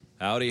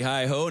Howdy,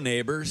 hi-ho,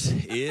 neighbors.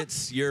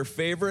 It's your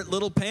favorite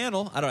little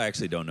panel. I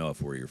don't know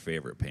if we're your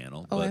favorite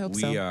panel, I but hope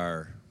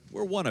so.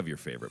 we're one of your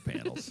favorite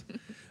panels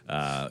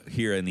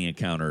here in the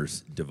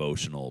Encounters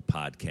devotional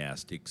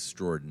podcast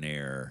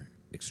extraordinaire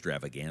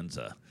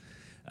extravaganza.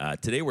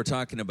 Today we're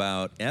talking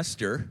about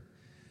Esther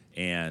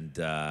and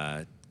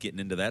getting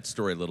into that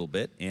story a little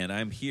bit. And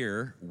I'm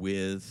here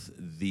with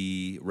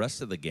the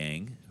rest of the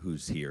gang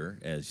who's here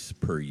as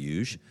per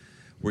usual.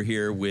 We're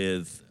here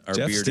with our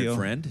Jeff bearded Steele.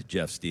 friend,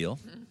 Jeff Steele.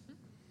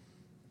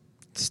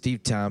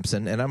 Steve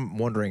Thompson, and I'm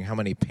wondering how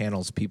many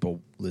panels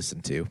people listen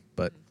to,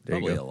 but there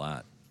Probably you a go.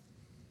 lot.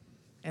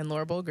 And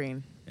Laura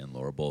Bullgreen. And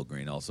Laura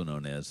Bullgreen, also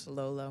known as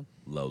Lolo.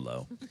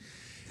 Lolo.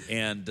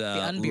 And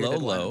The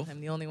unbearded Lolo, one.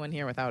 I'm the only one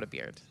here without a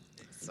beard.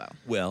 So,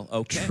 well,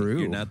 okay, True.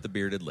 you're not the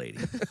bearded lady.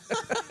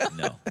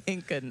 No.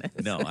 thank goodness.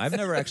 No, I've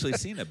never actually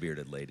seen a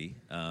bearded lady.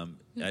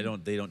 They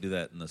don't do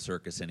that in the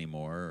circus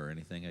anymore or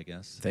anything, I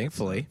guess.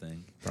 Thankfully. That's not a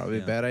thing. Probably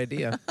Yeah. a bad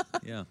idea.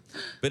 Yeah.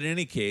 But in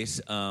any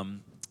case,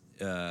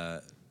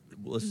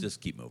 let's just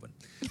keep moving.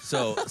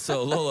 So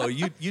Lolo,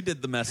 you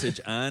did the message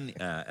on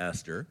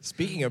Esther.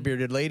 Speaking of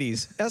bearded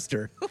ladies,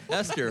 Esther.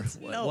 Esther,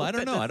 No, well, I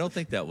don't that know. I doesn't- don't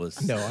think that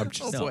was. No, I'm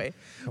just. Oh, boy.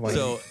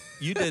 So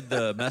you did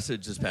the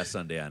message this past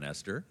Sunday on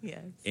Esther.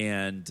 Yes.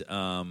 And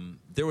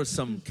there was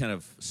some kind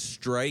of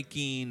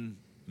striking,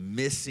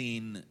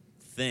 missing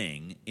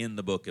thing in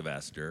the book of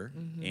Esther.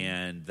 Mm-hmm.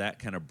 And that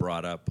kind of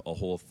brought up a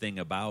whole thing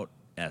about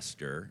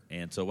Esther.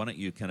 And so why don't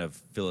you kind of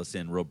fill us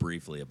in real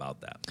briefly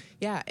about that?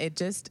 Yeah, it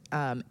just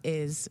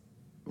is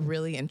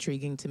really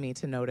intriguing to me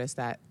to notice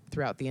that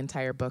throughout the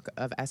entire book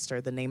of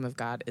Esther, the name of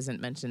God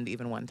isn't mentioned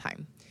even one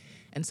time.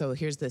 And so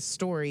here's this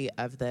story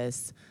of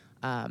this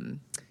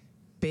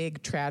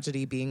big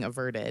tragedy being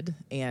averted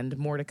and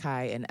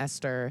Mordecai and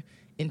Esther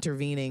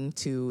intervening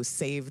to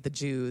save the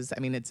Jews.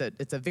 I mean, it's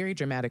a very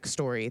dramatic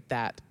story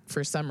that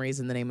for some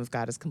reason the name of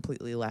God is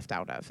completely left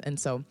out of. And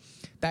so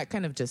that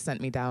kind of just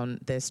sent me down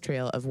this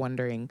trail of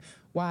wondering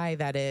why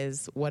that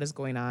is, what is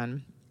going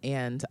on.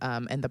 And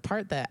the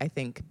part that I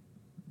think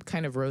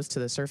kind of rose to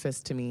the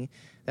surface to me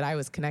that I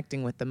was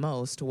connecting with the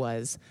most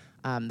was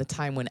the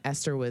time when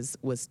Esther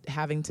was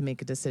having to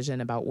make a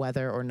decision about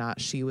whether or not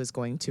she was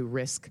going to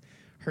risk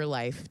her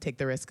life, take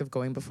the risk of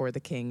going before the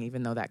king,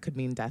 even though that could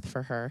mean death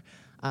for her,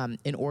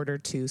 in order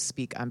to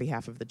speak on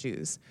behalf of the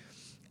Jews.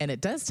 And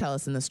it does tell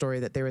us in the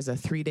story that there was a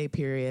 3-day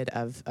period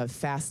of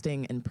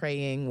fasting and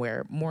praying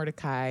where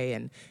Mordecai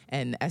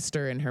and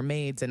Esther and her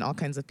maids and all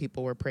kinds of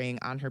people were praying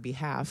on her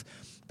behalf.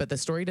 But the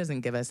story doesn't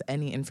give us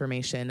any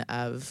information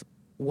of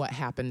what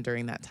happened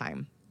during that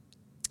time,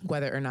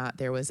 whether or not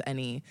there was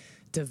any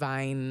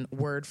divine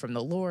word from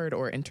the Lord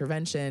or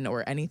intervention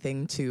or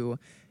anything to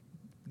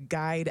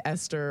guide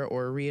Esther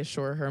or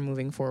reassure her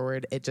moving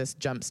forward. It just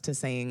jumps to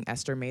saying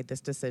Esther made this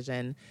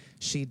decision.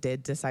 She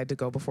did decide to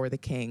go before the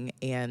king,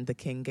 and the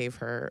king gave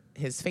her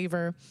his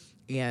favor,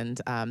 and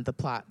the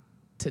plot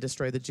to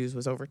destroy the Jews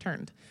was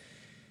overturned.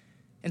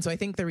 And so I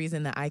think the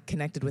reason that I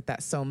connected with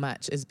that so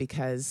much is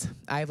because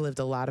I've lived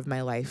a lot of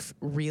my life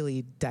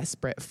really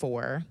desperate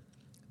for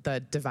the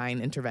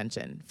divine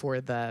intervention, for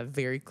the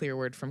very clear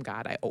word from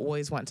God. I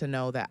always want to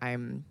know that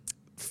I'm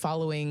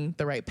following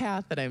the right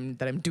path, that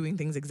I'm doing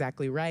things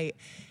exactly right.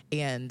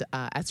 And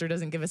Esther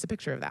doesn't give us a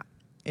picture of that.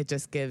 It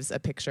just gives a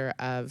picture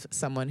of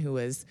someone who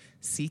is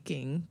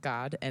seeking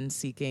God and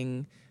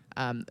seeking,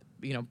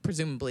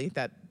 presumably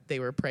that they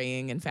were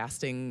praying and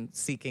fasting,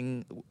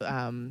 seeking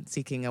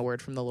a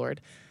word from the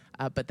Lord,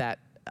 but that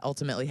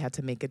ultimately had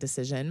to make a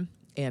decision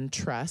and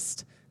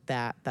trust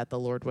that the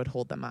Lord would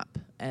hold them up.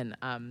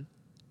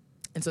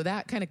 And so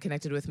that kind of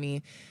connected with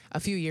me a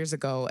few years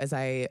ago as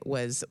I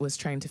was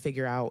trying to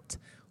figure out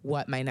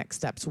what my next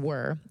steps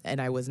were, and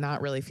I was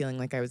not really feeling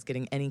like I was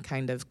getting any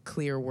kind of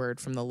clear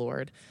word from the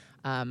Lord.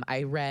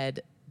 I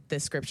read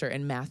this scripture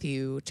in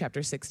Matthew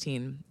chapter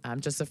 16,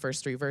 just the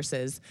first 3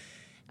 verses.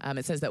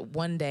 It says that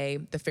one day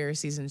the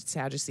Pharisees and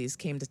Sadducees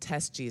came to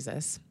test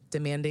Jesus,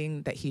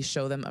 demanding that he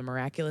show them a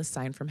miraculous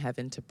sign from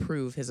heaven to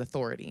prove his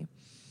authority.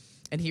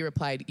 And he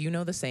replied, "You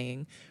know the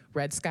saying,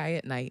 red sky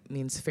at night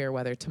means fair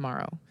weather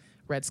tomorrow.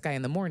 Red sky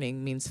in the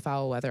morning means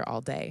foul weather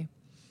all day.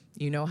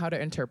 You know how to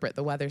interpret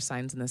the weather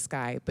signs in the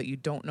sky, but you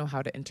don't know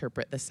how to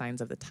interpret the signs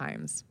of the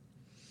times."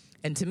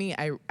 And to me,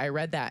 I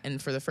read that,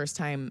 and for the first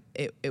time,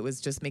 it was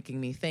just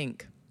making me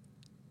think,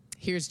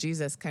 here's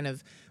Jesus kind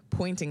of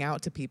pointing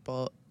out to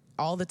people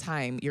all the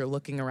time you're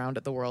looking around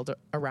at the world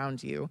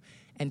around you,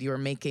 and you're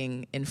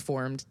making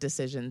informed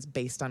decisions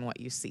based on what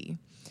you see.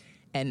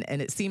 And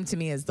it seemed to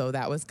me as though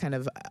that was kind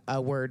of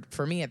a word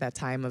for me at that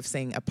time of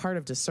saying a part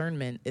of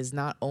discernment is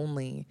not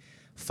only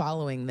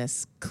following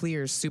this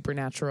clear,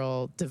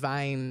 supernatural,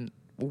 divine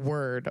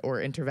word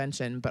or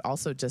intervention, but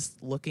also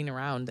just looking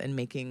around and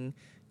making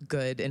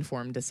good,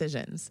 informed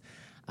decisions.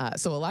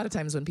 So a lot of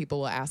times when people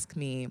will ask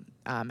me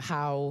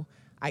how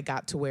I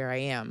got to where I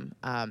am,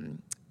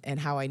 and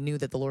how I knew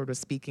that the Lord was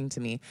speaking to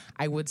me.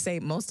 I would say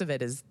most of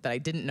it is that I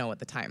didn't know at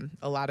the time.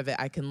 A lot of it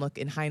I can look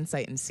in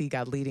hindsight and see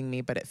God leading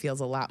me, but it feels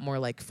a lot more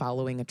like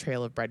following a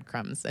trail of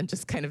breadcrumbs and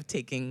just kind of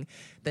taking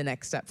the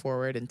next step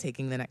forward and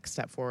taking the next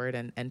step forward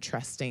and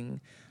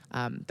trusting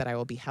that I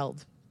will be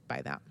held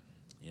by that.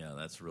 Yeah,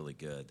 that's really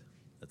good.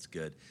 That's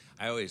good.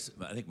 I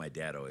think my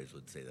dad always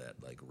would say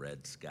that, like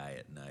red sky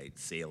at night,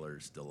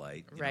 sailor's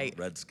delight. Right.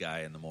 Red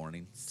sky in the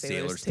morning,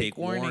 Sailors take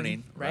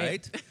warning.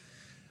 right?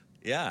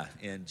 Yeah,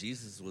 and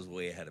Jesus was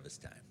way ahead of his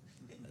time.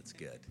 That's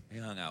good. He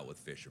hung out with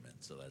fishermen,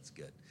 so that's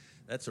good.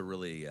 That's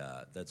really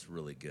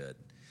good.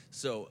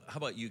 So, how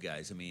about you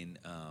guys? I mean,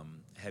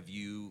 have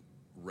you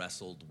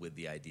wrestled with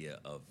the idea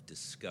of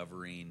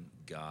discovering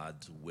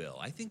God's will?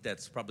 I think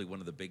that's probably one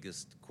of the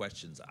biggest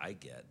questions I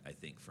get, I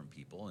think, from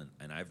people,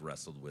 and I've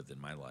wrestled with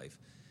in my life,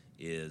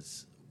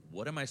 is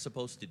what am I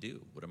supposed to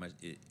do?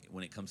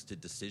 When it comes to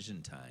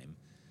decision time,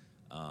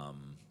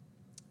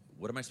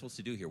 what am I supposed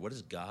to do here? What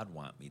does God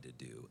want me to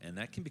do? And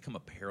that can become a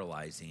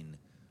paralyzing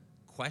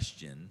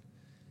question,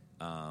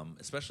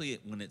 especially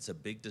when it's a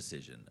big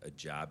decision, a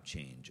job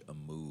change, a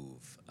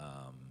move.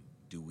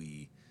 Do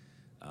we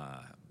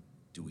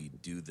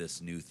do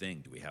this new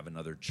thing? Do we have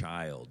another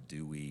child?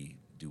 Do we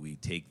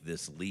take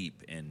this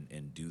leap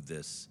and do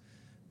this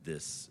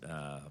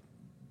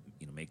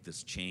make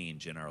this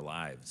change in our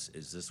lives?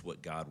 Is this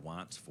what God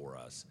wants for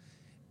us?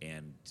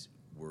 And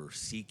we're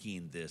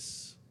seeking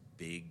this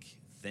big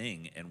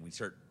thing, and we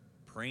start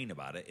praying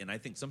about it. And I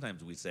think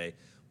sometimes we say,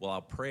 well,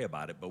 I'll pray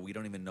about it, but we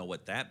don't even know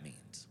what that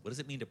means. What does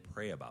it mean to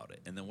pray about it?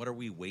 And then what are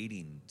we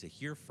waiting to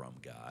hear from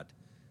God?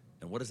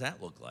 And what does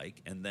that look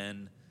like? And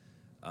then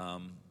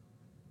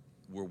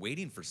we're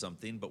waiting for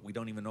something, but we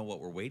don't even know what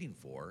we're waiting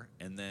for.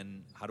 And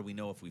then how do we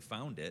know if we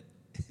found it?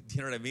 Do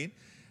you know what I mean?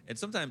 And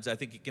sometimes I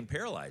think it can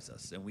paralyze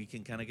us, and we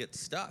can kind of get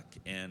stuck.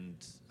 And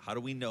how do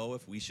we know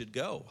if we should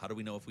go? How do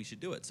we know if we should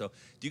do it? So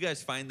do you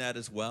guys find that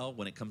as well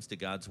when it comes to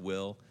God's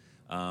will?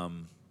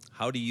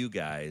 How do you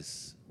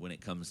guys, when it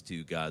comes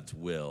to God's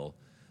will,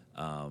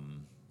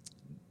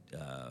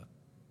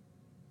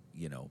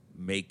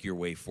 make your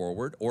way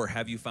forward? Or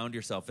have you found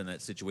yourself in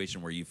that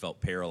situation where you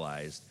felt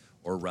paralyzed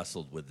or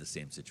wrestled with the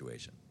same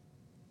situation?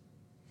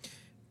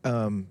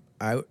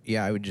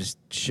 I would just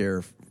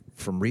share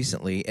from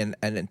recently, and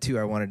two,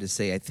 I wanted to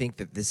say I think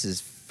that this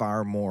is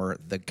far more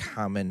the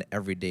common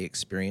everyday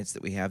experience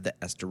that we have that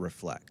Esther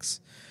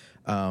reflects,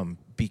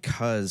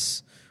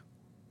 because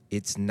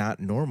it's not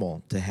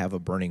normal to have a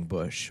burning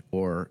bush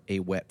or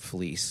a wet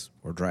fleece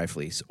or dry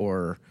fleece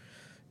or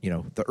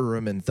the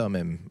Urim and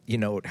Thummim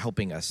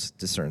helping us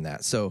discern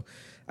that. So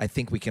I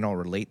think we can all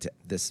relate to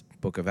this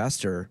book of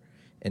Esther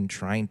and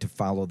trying to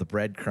follow the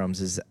breadcrumbs,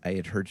 as I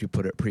had heard you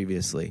put it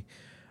previously,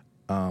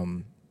 a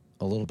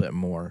little bit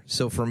more.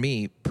 So for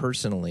me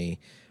personally,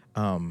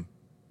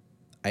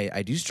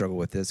 I do struggle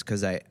with this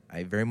because I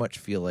very much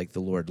feel like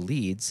the Lord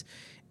leads,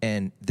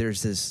 and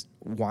there's this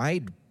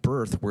wide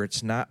berth where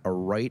it's not a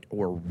right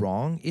or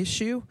wrong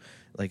issue.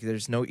 Like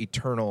there's no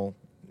eternal,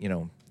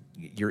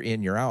 you're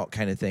in, you're out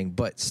kind of thing,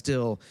 but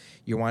still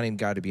you're wanting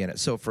God to be in it.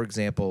 So for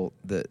example,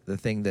 the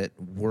thing that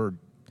we're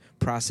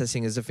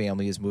processing as a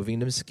family is moving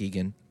to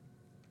Muskegon,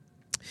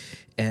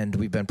 and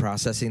we've been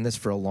processing this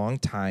for a long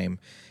time,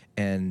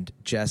 and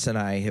Jess and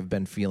I have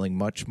been feeling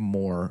much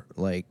more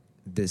like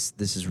this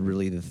is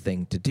really the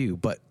thing to do.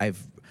 But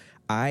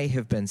I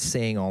have been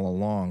saying all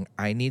along,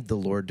 I need the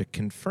Lord to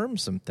confirm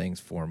some things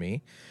for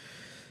me.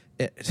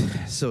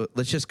 So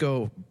let's just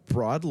go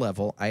broad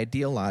level.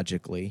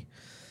 Ideologically,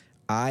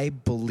 I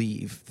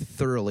believe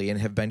thoroughly and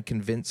have been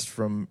convinced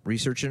from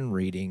research and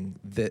reading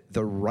that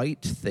the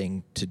right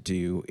thing to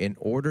do in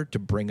order to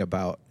bring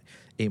about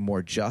a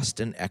more just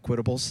and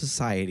equitable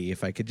society,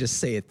 if I could just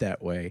say it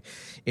that way,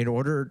 in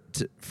order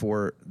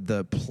for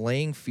the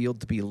playing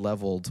field to be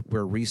leveled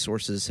where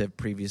resources have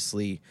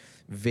previously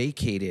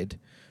vacated.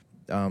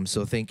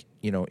 So think,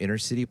 inner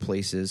city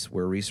places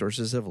where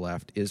resources have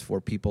left, is for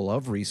people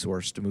of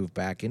resource to move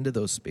back into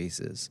those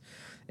spaces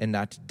and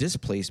not to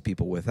displace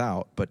people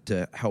without, but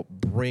to help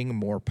bring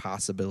more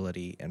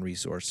possibility and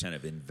resource. Kind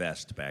of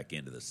invest back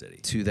into the city.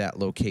 To that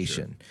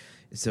location.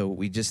 Sure. So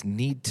we just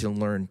need to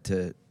learn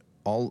to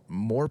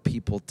more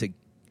people to,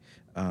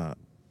 at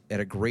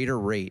a greater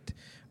rate,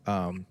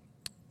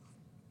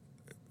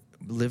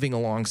 living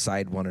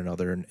alongside one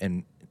another.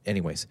 And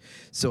anyways,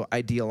 so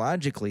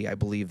ideologically, I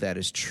believe that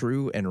is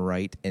true and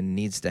right and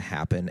needs to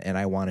happen, and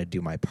I want to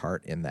do my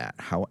part in that.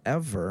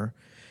 However,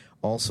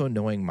 also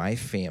knowing my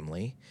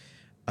family,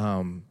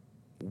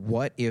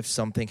 what if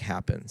something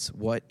happens?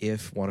 What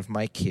if one of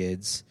my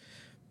kids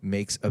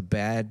makes a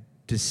bad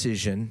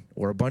decision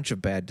or a bunch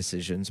of bad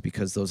decisions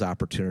because those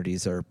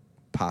opportunities are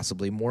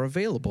possibly more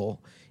available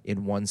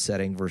in one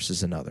setting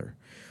versus another?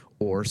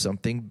 Or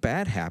something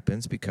bad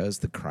happens because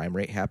the crime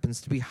rate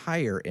happens to be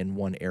higher in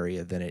one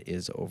area than it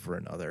is over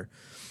another.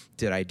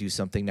 Did I do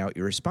something now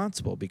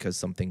irresponsible because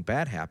something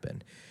bad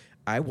happened?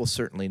 I will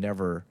certainly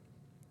never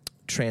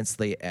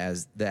translate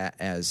as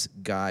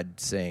God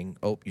saying,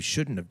 oh, you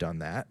shouldn't have done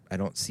that. I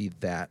don't see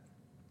that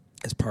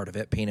as part of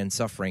it. Pain and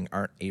suffering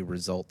aren't a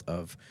result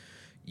of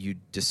you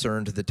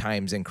discerned the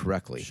times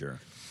incorrectly. Sure.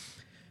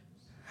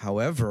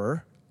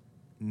 However,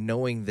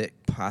 knowing that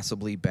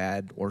possibly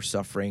bad or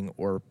suffering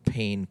or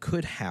pain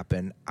could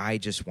happen, I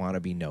just want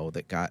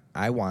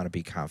I want to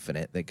be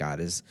confident that God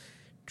is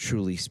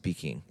truly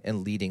speaking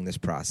and leading this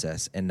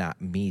process and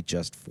not me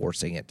just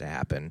forcing it to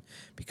happen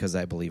because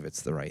I believe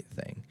it's the right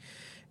thing.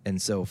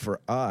 And so for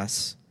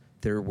us,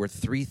 there were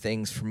 3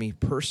 things for me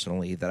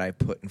personally that I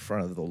put in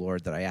front of the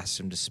Lord that I asked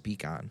him to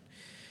speak on.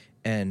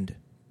 And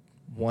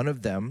one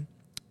of them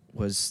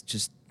was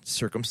just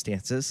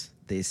circumstances.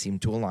 They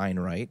seemed to align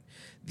right.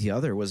 The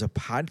other was a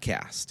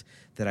podcast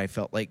that I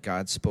felt like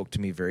God spoke to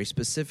me very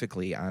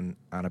specifically on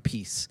a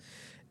piece.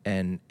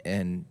 And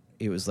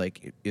it was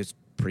like, it's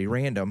pretty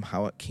random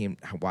how it came,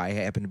 why I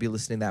happened to be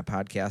listening to that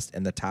podcast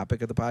and the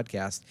topic of the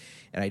podcast.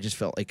 And I just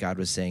felt like God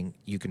was saying,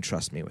 you can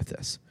trust me with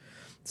this.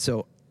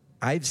 So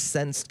I've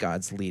sensed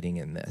God's leading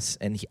in this,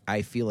 and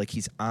I feel like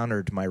he's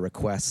honored my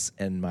requests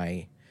and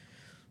my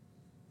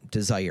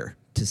desire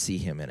to see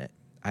him in it.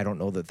 I don't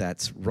know that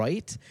that's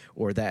right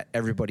or that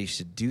everybody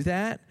should do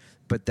that,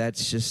 but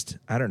that's just,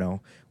 I don't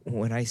know.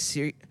 When I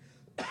see,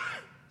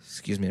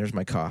 excuse me, there's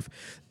my cough.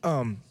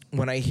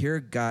 When I hear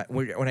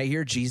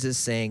Jesus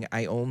saying,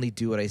 I only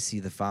do what I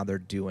see the Father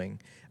doing,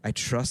 I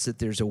trust that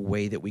there's a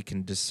way that we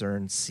can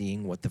discern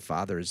seeing what the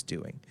Father is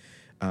doing.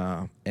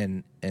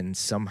 And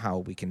somehow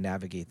we can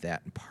navigate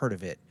that. And part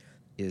of it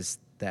is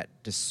that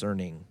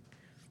discerning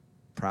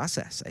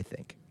process, I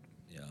think.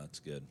 Yeah, that's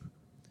good.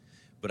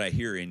 But I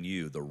hear in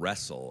you the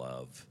wrestle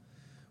of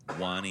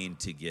wanting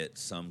to get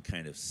some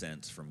kind of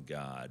sense from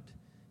God,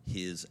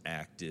 his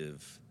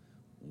active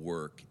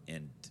work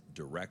and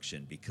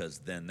direction, because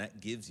then that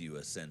gives you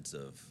a sense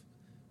of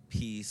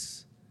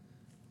peace,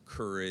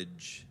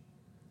 courage,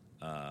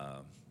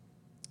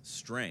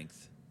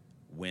 strength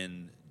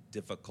when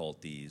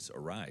difficulties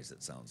arise,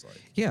 it sounds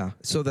like. Yeah,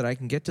 so that I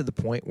can get to the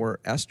point where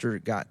Esther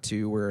got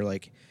to where,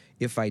 like,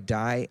 if I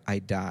die, I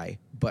die.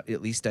 But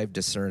at least I've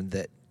discerned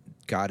that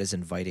God is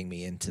inviting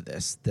me into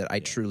this, that I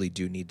truly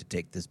do need to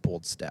take this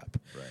bold step.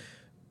 Right.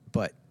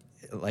 But,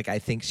 like, I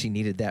think she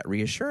needed that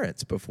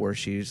reassurance before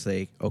she's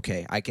like,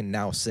 okay, I can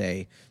now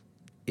say,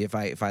 if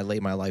I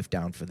lay my life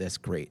down for this,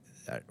 great.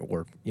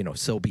 Or,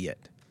 so be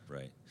it.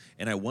 Right.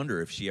 And I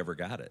wonder if she ever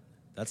got it.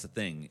 That's the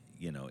thing,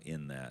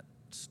 in that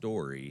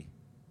story.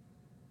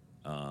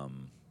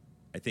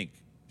 I think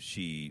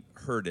she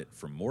heard it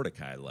from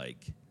Mordecai,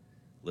 like,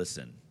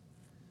 listen,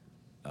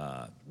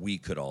 we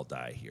could all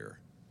die here.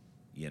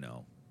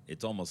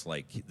 It's almost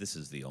like this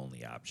is the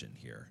only option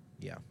here.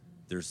 Yeah.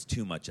 There's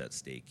too much at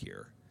stake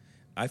here.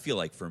 I feel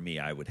like for me,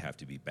 I would have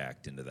to be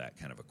backed into that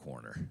kind of a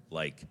corner.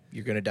 Like,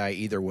 you're going to die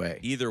either way.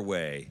 Either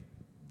way,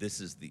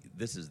 this is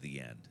the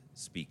end.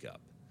 Speak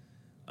up.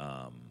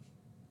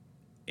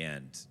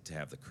 And to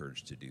have the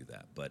courage to do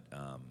that. But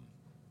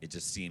it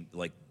just seemed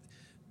like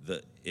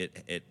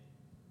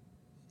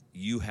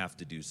you have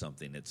to do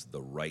something. It's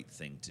the right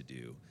thing to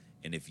do.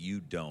 And if you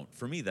don't,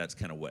 for me, that's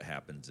kind of what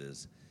happens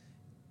is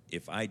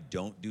if I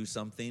don't do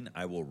something,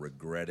 I will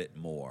regret it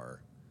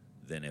more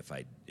than if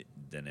I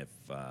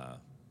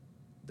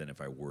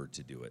were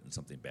to do it and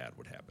something bad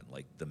would happen.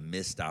 Like the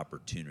missed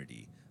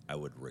opportunity, I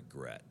would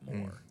regret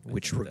more.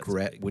 Which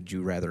regret would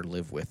you rather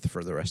live with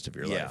for the rest of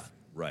your life? Yeah,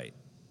 right.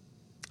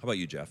 How about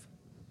you, Jeff?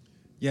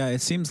 Yeah,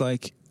 it seems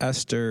like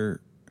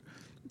Esther,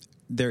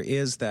 there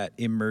is that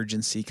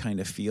emergency kind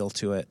of feel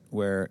to it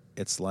where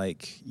it's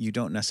like you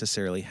don't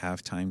necessarily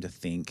have time to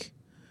think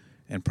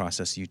and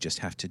process. You just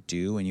have to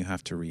do and you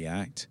have to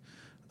react,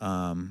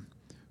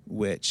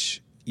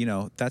 which,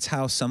 that's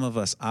how some of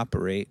us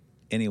operate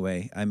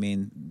anyway. I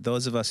mean,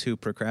 those of us who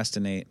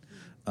procrastinate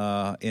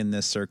in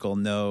this circle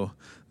know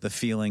the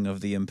feeling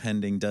of the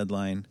impending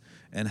deadline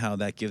and how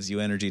that gives you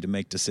energy to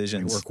make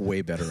decisions. You work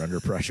way better under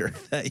pressure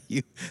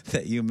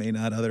that you may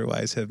not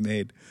otherwise have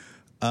made.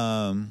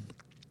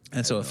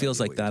 And so it feels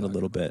like that a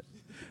little bit.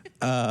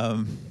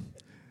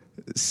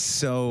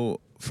 So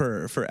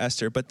for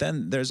Esther, but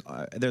then there's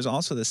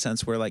also this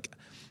sense where, like,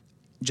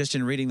 just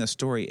in reading the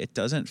story, it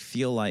doesn't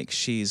feel like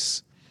she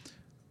does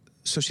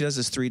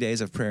this 3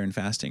 days of prayer and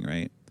fasting,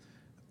 right?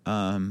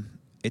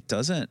 It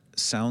doesn't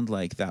sound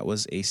like that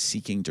was a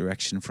seeking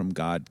direction from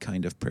God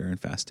kind of prayer and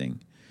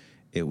fasting.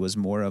 It was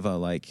more of a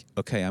like,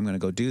 okay, I'm going to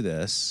go do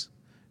this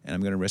and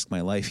I'm going to risk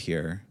my life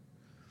here.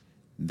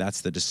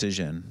 That's the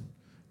decision.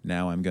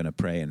 Now I'm going to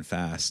pray and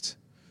fast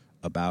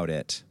about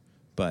it,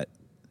 but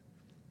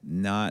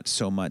not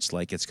so much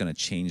like it's going to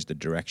change the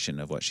direction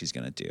of what she's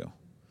going to do.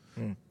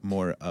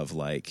 More of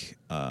like,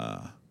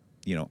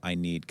 I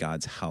need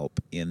God's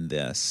help in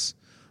this,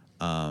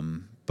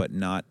 but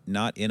not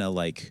in a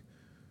like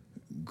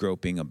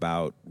groping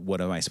about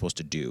what am I supposed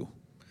to do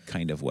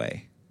kind of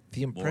way.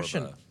 The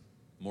impression,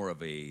 more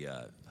of a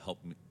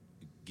help me,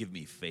 give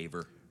me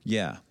favor.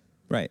 Yeah.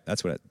 Right.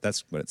 That's what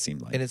it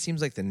seemed like. And it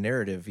seems like the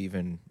narrative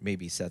even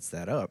maybe sets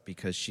that up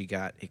because she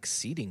got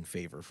exceeding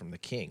favor from the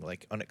king,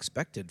 like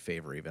unexpected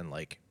favor, even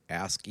like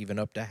ask even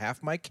up to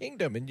half my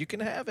kingdom and you can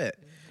have it.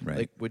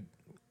 Right. Like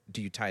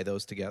do you tie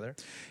those together?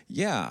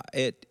 Yeah,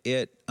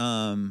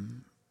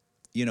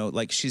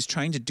 like she's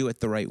trying to do it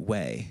the right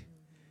way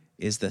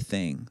is the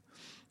thing.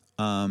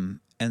 And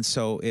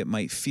so it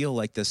might feel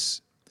like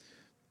this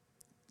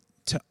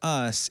to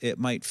us. It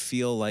might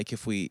feel like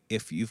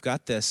if you've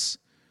got this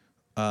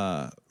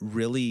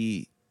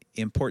really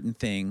important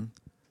thing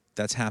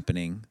that's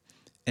happening,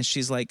 and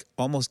she's like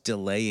almost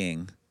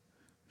delaying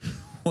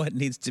what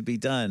needs to be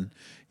done,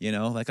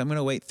 like I'm going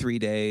to wait 3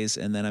 days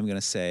and then I'm going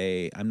to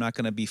say, I'm not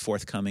going to be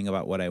forthcoming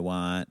about what I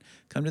want.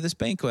 Come to this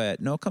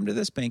banquet. No, come to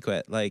this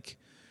banquet. Like,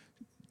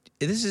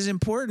 this is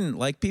important.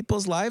 Like,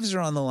 people's lives are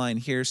on the line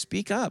here.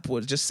 Speak up.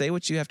 Well, just say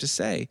what you have to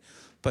say.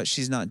 But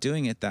she's not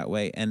doing it that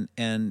way. And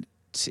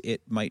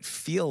it might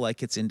feel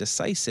like it's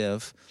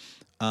indecisive,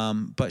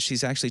 but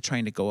she's actually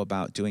trying to go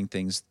about doing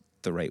things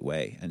the right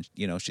way. And,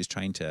 she's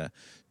trying to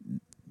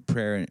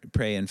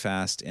pray and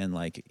fast and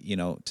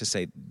to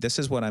say, this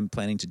is what I'm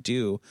planning to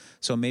do.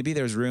 So maybe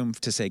there's room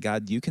to say,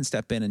 God, you can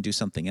step in and do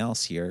something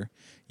else here.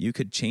 You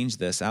could change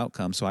this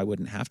outcome so I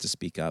wouldn't have to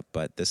speak up,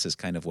 but this is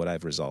kind of what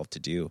I've resolved to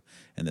do.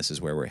 And this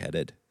is where we're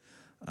headed,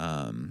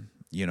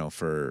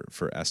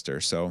 for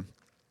Esther. So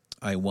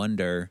I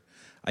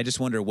just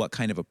wonder what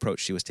kind of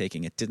approach she was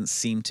taking. It didn't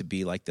seem to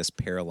be like this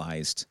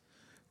paralyzed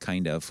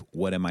kind of,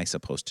 what am I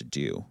supposed to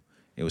do?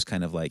 It was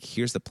kind of like,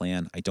 here's the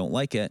plan. I don't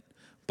like it,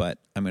 but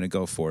I'm going to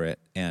go for it,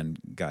 and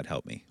God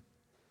help me.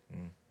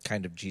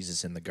 Kind of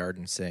Jesus in the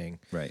garden saying,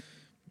 right,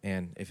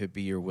 and if it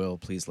be your will,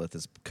 please let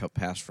this cup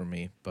pass from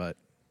me, but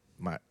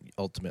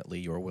ultimately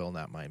your will,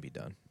 not mine, be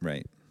done.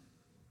 Right.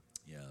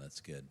 Yeah, that's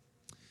good.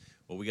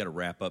 Well, we got to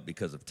wrap up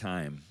because of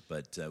time,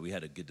 but we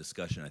had a good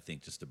discussion, I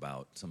think, just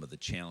about some of the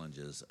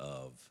challenges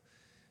of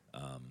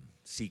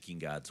seeking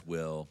God's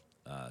will,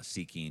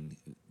 seeking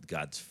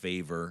God's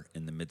favor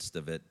in the midst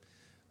of it,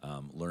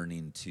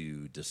 learning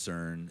to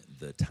discern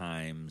the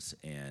times,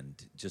 and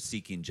just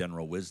seeking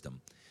general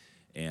wisdom.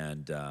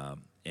 And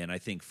I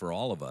think for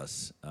all of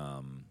us,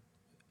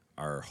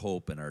 our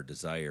hope and our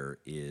desire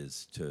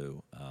is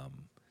to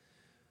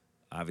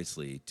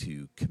obviously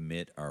to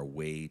commit our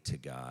way to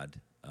God,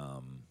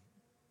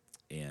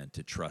 and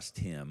to trust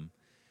Him.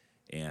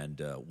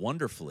 And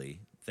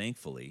wonderfully,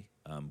 thankfully,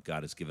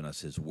 God has given us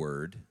His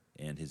Word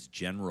and His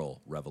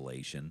general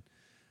revelation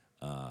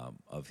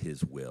of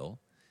His will.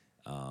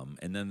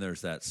 And then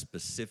there's that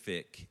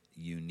specific,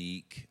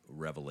 unique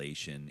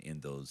revelation in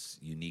those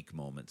unique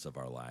moments of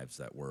our lives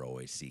that we're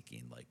always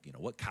seeking. Like,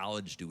 what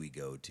college do we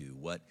go to?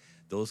 What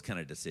those kind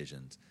of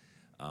decisions.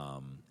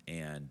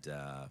 And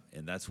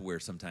that's where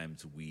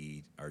sometimes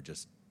we are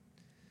just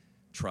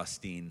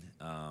trusting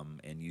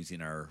and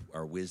using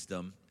our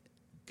wisdom,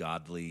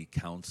 godly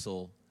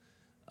counsel,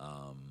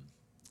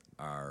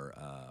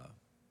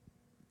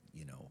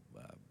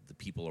 the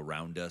people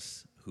around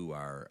us who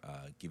are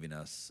giving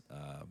us,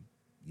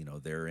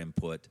 their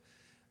input,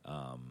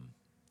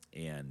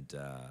 and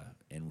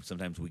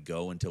sometimes we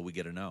go until we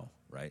get a no,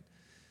 right?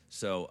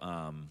 So,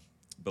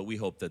 but we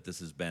hope that this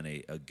has been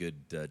a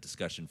good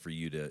discussion for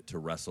you to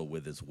wrestle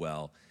with as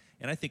well.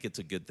 And I think it's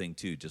a good thing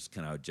too, just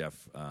kind of how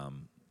Jeff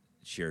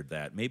shared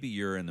that. Maybe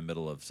you're in the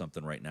middle of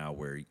something right now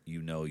where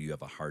you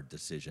have a hard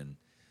decision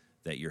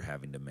that you're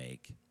having to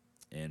make,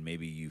 and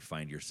maybe you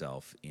find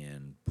yourself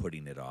in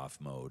putting it off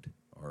mode,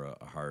 or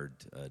a hard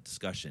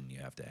discussion you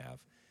have to have.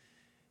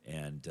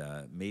 And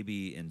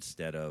maybe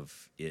instead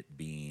of it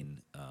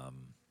being,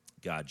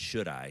 God,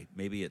 should I?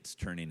 Maybe it's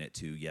turning it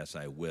to, yes,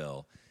 I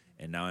will.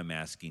 And now I'm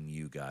asking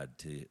you, God,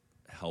 to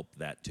help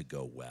that to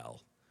go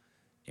well,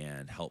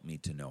 and help me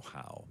to know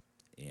how.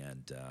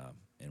 And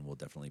we'll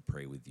definitely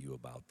pray with you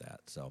about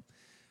that. So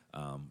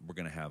we're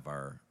going to have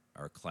our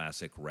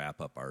classic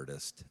wrap-up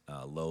artist,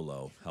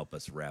 Lolo, help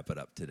us wrap it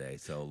up today.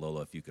 So,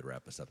 Lolo, if you could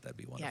wrap us up, that'd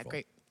be wonderful. Yeah,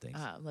 great. Thanks.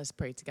 Let's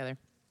pray together.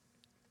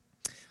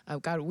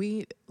 God,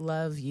 we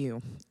love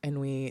you, and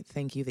we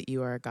thank you that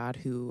you are a God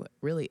who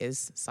really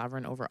is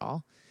sovereign over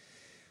all.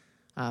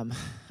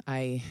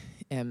 I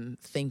am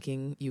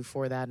thanking you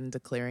for that and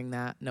declaring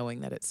that,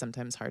 knowing that it's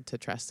sometimes hard to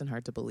trust and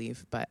hard to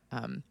believe. But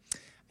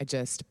I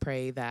just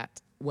pray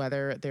that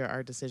whether there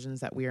are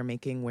decisions that we are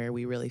making where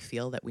we really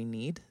feel that we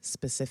need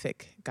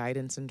specific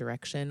guidance and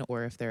direction,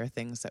 or if there are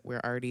things that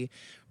we're already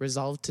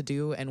resolved to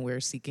do and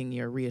we're seeking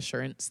your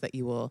reassurance that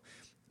you will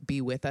be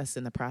with us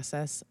in the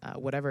process,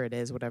 whatever it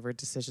is, whatever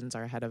decisions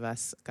are ahead of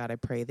us, God, I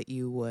pray that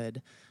you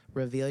would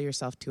reveal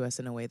yourself to us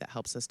in a way that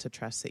helps us to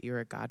trust that you're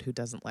a God who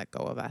doesn't let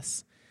go of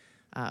us.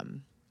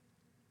 I'm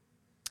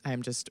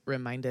just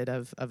reminded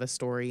of a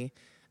story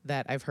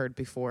that I've heard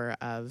before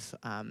of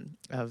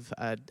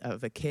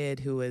a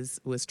kid who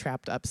was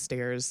trapped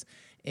upstairs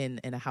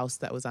in a house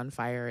that was on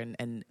fire,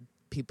 and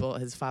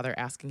his father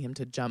asking him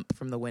to jump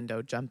from the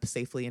window, jump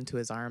safely into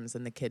his arms,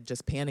 and the kid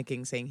just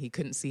panicking, saying he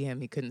couldn't see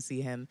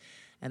him,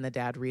 and the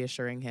dad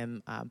reassuring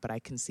him, but I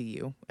can see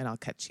you and I'll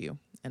catch you.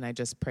 And I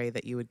just pray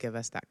that you would give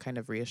us that kind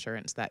of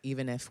reassurance, that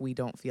even if we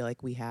don't feel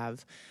like we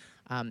have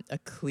a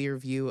clear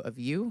view of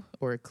you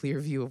or a clear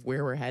view of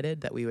where we're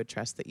headed, that we would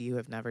trust that you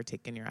have never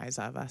taken your eyes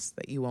off us,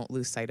 that you won't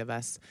lose sight of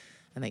us,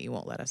 and that you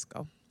won't let us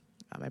go.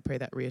 I pray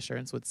that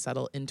reassurance would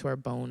settle into our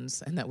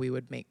bones and that we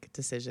would make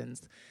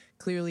decisions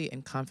clearly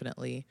and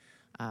confidently,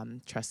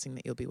 trusting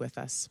that you'll be with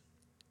us.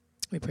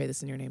 We pray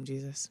this in your name,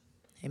 Jesus.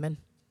 Amen.